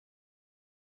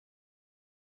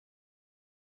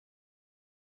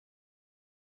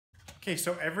Okay,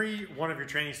 so every one of your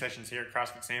training sessions here at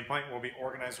CrossFit Sandpoint will be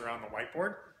organized around the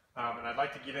whiteboard. And I'd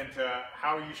like to get into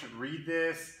how you should read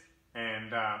this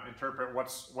and interpret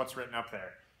what's written up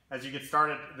there. As you get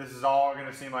started, this is all going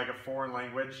to seem like a foreign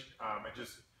language. And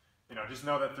just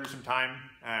know that through some time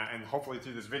and hopefully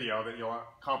through this video that you'll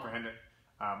comprehend it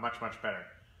much better.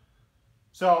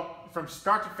 So from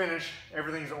start to finish,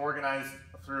 everything's organized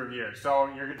through here.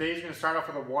 So your day is going to start off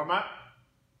with a warm-up.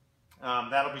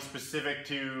 That'll be specific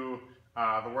to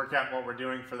the workout and what we're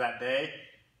doing for that day.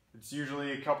 It's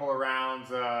usually a couple of rounds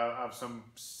of some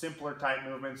simpler type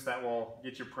movements that will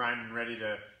get you primed and ready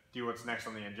to do what's next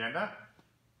on the agenda.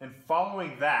 And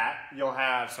following that, you'll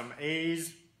have some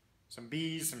A's, some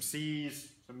B's, some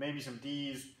C's, maybe some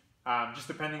D's. Just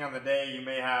depending on the day, you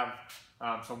may have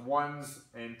some 1s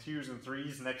and 2s and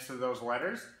 3s next to those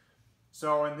letters.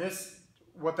 So in this,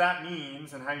 what that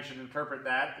means and how you should interpret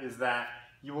that is that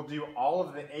you will do all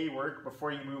of the A work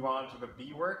before you move on to the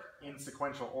B work in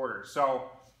sequential order. So,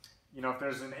 if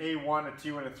there's an A1, a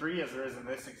 2, and a 3, as there is in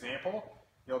this example,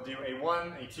 you'll do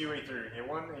A1, A2, A3,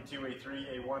 A1, A2,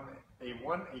 A3, A1,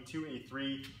 A1, A2,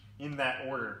 A3 in that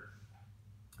order.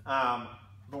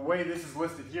 The way this is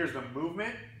listed here is the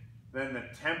movement, then the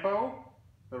tempo,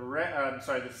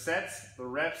 the sets, the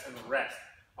reps, and the rest.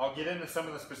 I'll get into some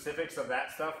of the specifics of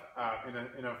that stuff in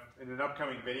an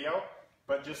upcoming video.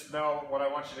 But just know what I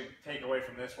want you to take away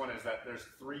from this one is that there's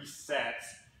 3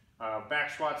 sets of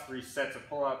back squats, 3 sets of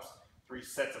pull-ups, 3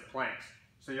 sets of planks.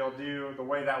 So you'll do, the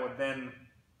way that would then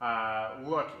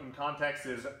look in context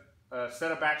is a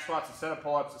set of back squats, a set of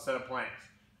pull-ups, a set of planks.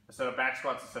 A set of back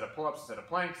squats, a set of pull-ups, a set of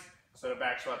planks, a set of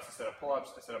back squats, a set of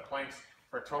pull-ups, a set of planks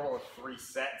for a total of 3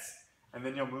 sets. And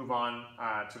then you'll move on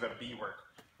to the B work.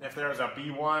 If there was a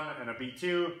B1 and a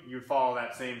B2, you'd follow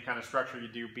that same kind of structure. You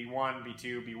do B1,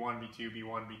 B2, B1, B2,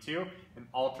 B1, B2, and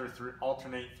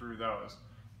alternate through those.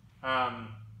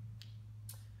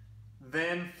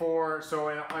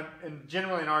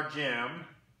 Generally in our gym,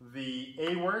 the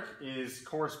A work is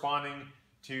corresponding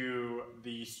to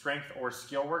the strength or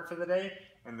skill work for the day,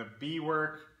 and the B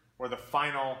work, or the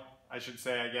final, I should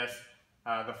say, I guess,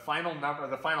 the final number,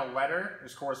 the final letter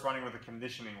is corresponding with the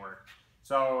conditioning work.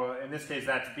 So in this case,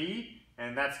 that's B,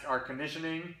 and that's our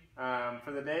conditioning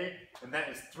for the day. And that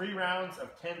is 3 rounds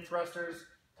of 10 thrusters,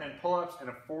 10 pull-ups, and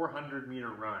a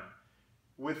 400-meter run.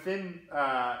 Within,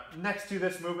 next to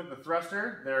this movement, the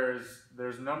thruster,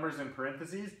 there's numbers in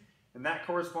parentheses, and that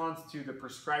corresponds to the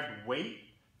prescribed weight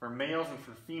for males and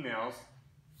for females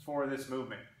for this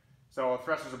movement. So a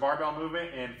thruster is a barbell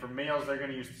movement, and for males, they're going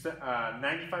to use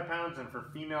 95 pounds, and for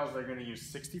females, they're going to use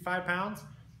 65 pounds.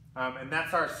 And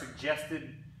that's our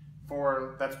suggested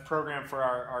that's programmed for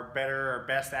our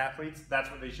best athletes.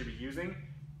 That's what they should be using.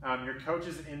 Your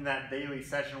coaches in that daily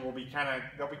session will be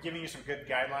they'll be giving you some good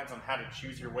guidelines on how to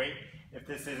choose your weight if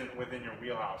this isn't within your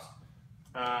wheelhouse.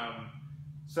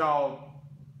 So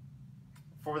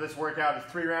for this workout, it's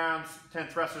 3 rounds, 10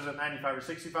 thrusters at 95 or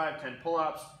 65, 10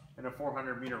 pull-ups, and a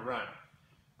 400-meter run.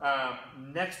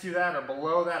 Next to that or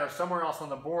below that or somewhere else on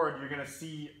the board, you're going to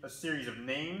see a series of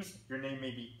names. Your name may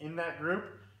be in that group,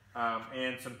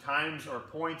 and some times or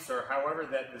points or however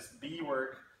that this B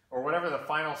work or whatever the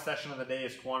final session of the day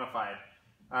is quantified.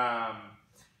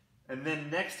 And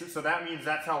then so that means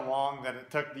that's how long that it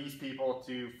took these people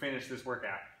to finish this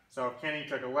workout. So Kenny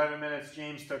took 11 minutes,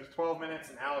 James took 12 minutes,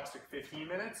 and Alex took 15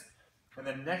 minutes. And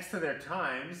then next to their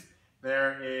times,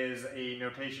 there is a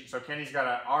notation. So Kenny's got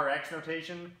a RX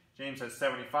notation, James has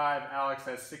 75, Alex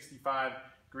has 65,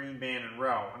 green band and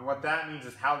row. And what that means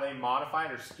is how they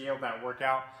modified or scaled that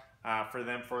workout for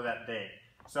them for that day.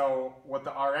 So what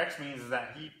the RX means is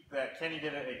that Kenny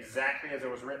did it exactly as it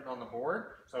was written on the board.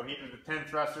 So he did the 10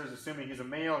 thrusters, assuming he's a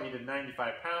male, he did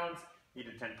 95 pounds, he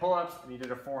did 10 pull-ups, and he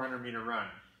did a 400-meter run.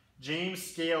 James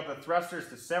scaled the thrusters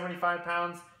to 75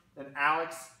 pounds, and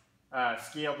Alex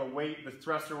scaled the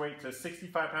thruster weight to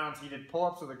 65 pounds. He did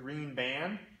pull-ups with a green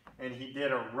band, and he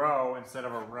did a row instead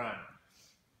of a run.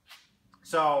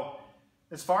 So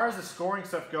as far as the scoring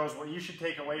stuff goes, what you should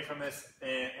take away from this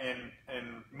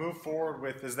and move forward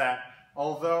with is that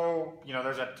although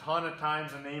there's a ton of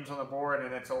times and names on the board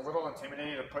and it's a little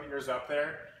intimidating to put yours up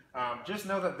there, just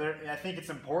know that I think it's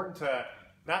important to,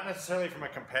 not necessarily from a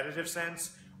competitive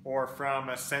sense or from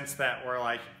a sense that we're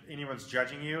like anyone's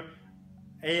judging you.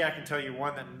 A, I can tell you,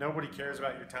 1, that nobody cares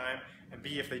about your time, and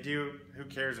B, if they do, who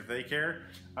cares if they care?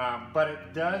 But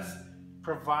it does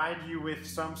provide you with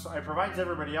it provides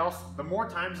everybody else, the more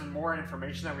times and more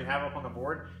information that we have up on the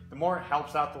board, the more it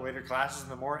helps out the later classes,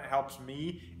 and the more it helps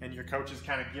me and your coaches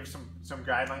kind of give some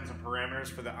guidelines and parameters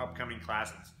for the upcoming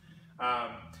classes.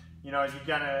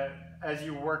 As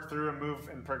you work through and move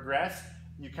and progress,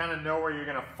 you kind of know where you're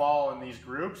going to fall in these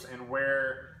groups and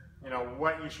where,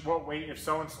 what weight, if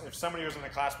somebody was in the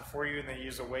class before you and they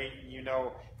use a weight and you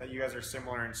know that you guys are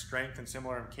similar in strength and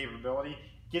similar in capability,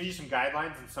 gives you some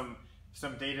guidelines and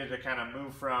some data to kind of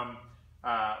move from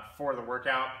for the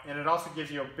workout. And it also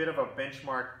gives you a bit of a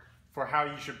benchmark for how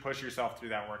you should push yourself through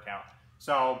that workout.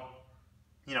 So,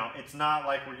 it's not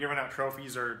like we're giving out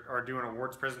trophies or doing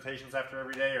awards presentations after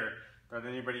every day, or that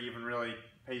anybody even really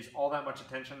pays all that much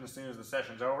attention as soon as the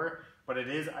session's over. But it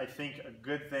is, I think, a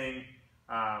good thing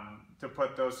to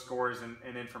put those scores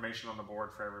and information on the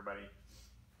board for everybody.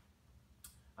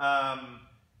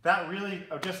 That really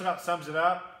just about sums it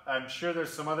up. I'm sure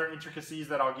there's some other intricacies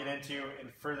that I'll get into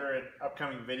in further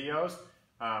upcoming videos.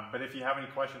 But if you have any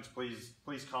questions,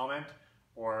 please comment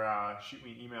or shoot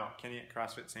me an email,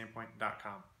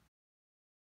 kenny@crossfitsandpoint.com.